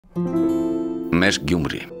Մեր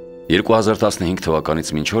Գյումրի 2015 թվականից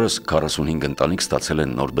մինչ օրս 45 ընտանիք ստացել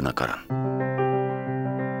են նոր բնակարան։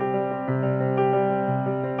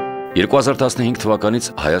 2015 թվականից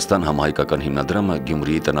Հայաստան համահայկական հիմնադրամը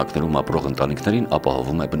Գյումրիի տնակներում ապրող ընտանիքներին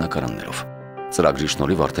ապահովում է բնակարաններով։ Ծրագրի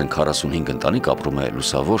շնորհիվ արդեն 45 ընտանիք ապրում է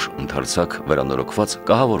լուսավոր, ընդարձակ, վերանորոգված,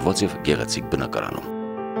 կահավորված եւ գեղեցիկ բնակարանում։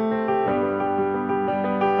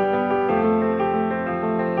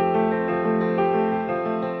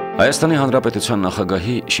 Հայաստանի Հանրապետության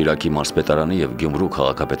նախագահի Շիրակի մարզպետարանի եւ Գյումրու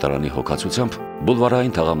քաղաքապետարանի հոգացությամբ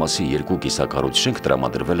բուլվարային թաղամասի 2 կիսակառույց շենք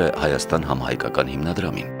տրամադրվել է Հայաստան համահայկական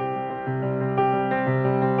հիմնադրամին։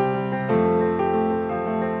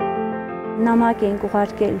 Նամակ ենք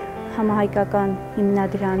ուղարկել համահայկական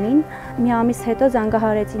հիմնադրամին, մի ամիս հետո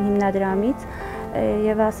զանգահարեցին հիմնադրամից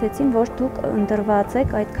եւ ասեցին, որ դուք ընտրված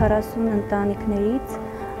եք այդ 40 ընտանիքներից,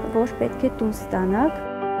 որ պետք է տուն ստանաք։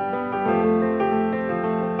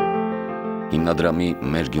 Հիմնադրամի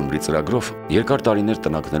Մեր Գյումրի ծրագրով երկար տարիներ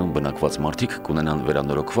տնակներում բնակված մարդիկ կունենան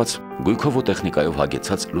վերանորոգված, գույքով ու տեխնիկայով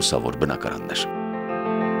հագեցած լուսավոր բնակարաններ։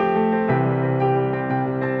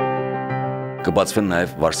 Կբացվեն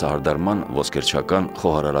նաև վարսահարդարման, ոսկերչական,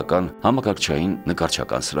 խոհարարական, համակարգչային,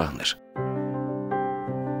 նկարչական սրահներ։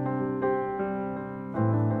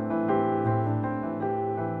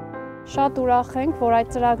 Շատ ուրախ ենք, որ այդ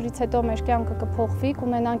ծրագրից հետո մեր կյանքը կփոխվի,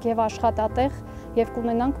 կունենանք եւ աշխատատեղ եւ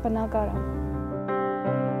կունենանք բնակարան։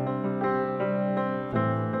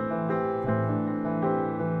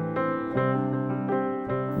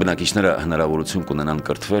 Բնակիչները հնարավորություն կունենան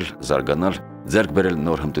կրթվել, զարգանալ, ձեռք բերել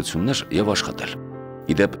նոր հմտություններ եւ աշխատել։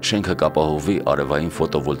 Իդեպ շենքը կապահովվի արևային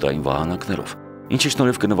ֆոտովոլտային վահանակներով, ինչի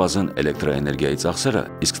շնորհիվ կնվազեն էլեկտրաէներգիայի ծախսերը,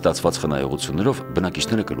 իսկ ստացված խնայողություններով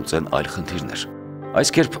բնակիչները կլուծեն այլ խնդիրներ։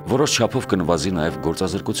 Այս կերպ որոշ չափով կնվազի նաև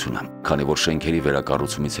գործազրկությունը, քանի որ շենքերի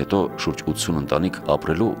վերակառուցումից հետո շուրջ 80 ընտանիք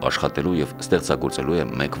ապրելու, աշխատելու եւ ստեղծագործելու է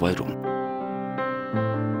մեկ վայրում։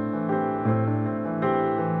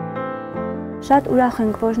 Շատ ուրախ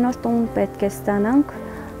ենք, որ նոր տուն պետք է ստանանք,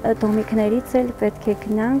 տոմիկներից էլ պետք է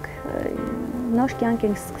գնանք, նոր կյանք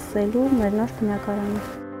ենք սկսելու մեր նոր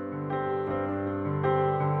բնակարանում։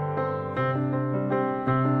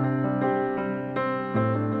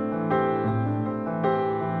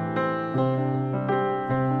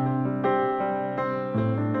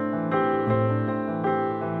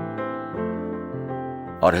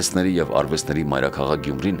 Արհեստների եւ արվեստների մայրաքաղաք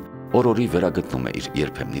Գյումրին օր-օրի վերագտնում է իր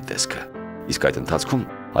երբեմնի տեսքը։ Իսկ այդ ընթացքում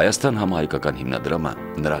Հայաստան համահայկական հիմնադրամը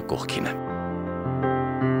նրա կողքին է։